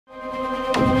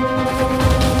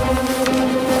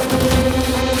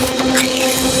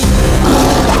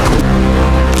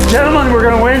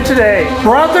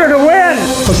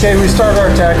Okay, we start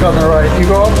our attack on the right. You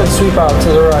go up and sweep out to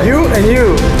the right. You and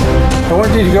you. I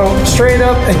want you to go straight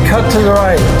up and cut to the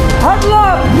right. Huddle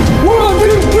up! 1,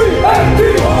 2, 3,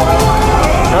 active!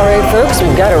 All right, folks,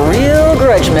 we've got a real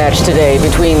grudge match today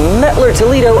between METTLER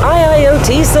TOLEDO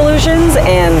IIoT Solutions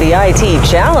and the IT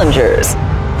Challengers.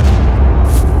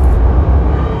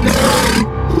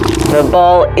 The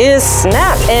ball is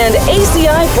snapped, and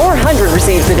ACI400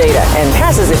 receives the data and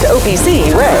passes it to OPC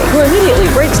Ray, who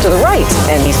immediately breaks to the right,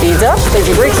 and he speeds up as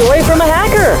he breaks away from a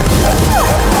hacker.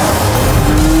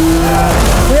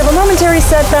 We have a momentary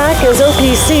setback as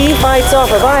OPC fights off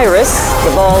a virus.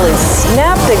 The ball is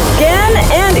snapped again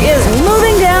and is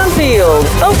moving downfield.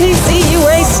 OPC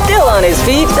UA still on his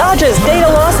feet, dodges data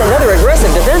loss and other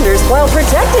aggressive defenders while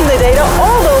protecting the data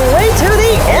all the way to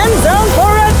the end zone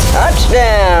for a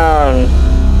touchdown.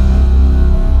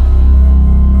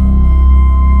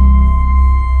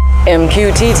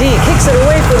 MQTT kicks it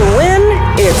away for the win.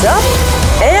 It's up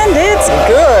and it's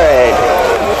good.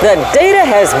 The data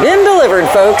has been delivered,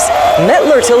 folks.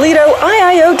 METTLER TOLEDO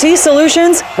IIoT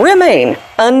Solutions remain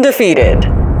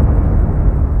undefeated.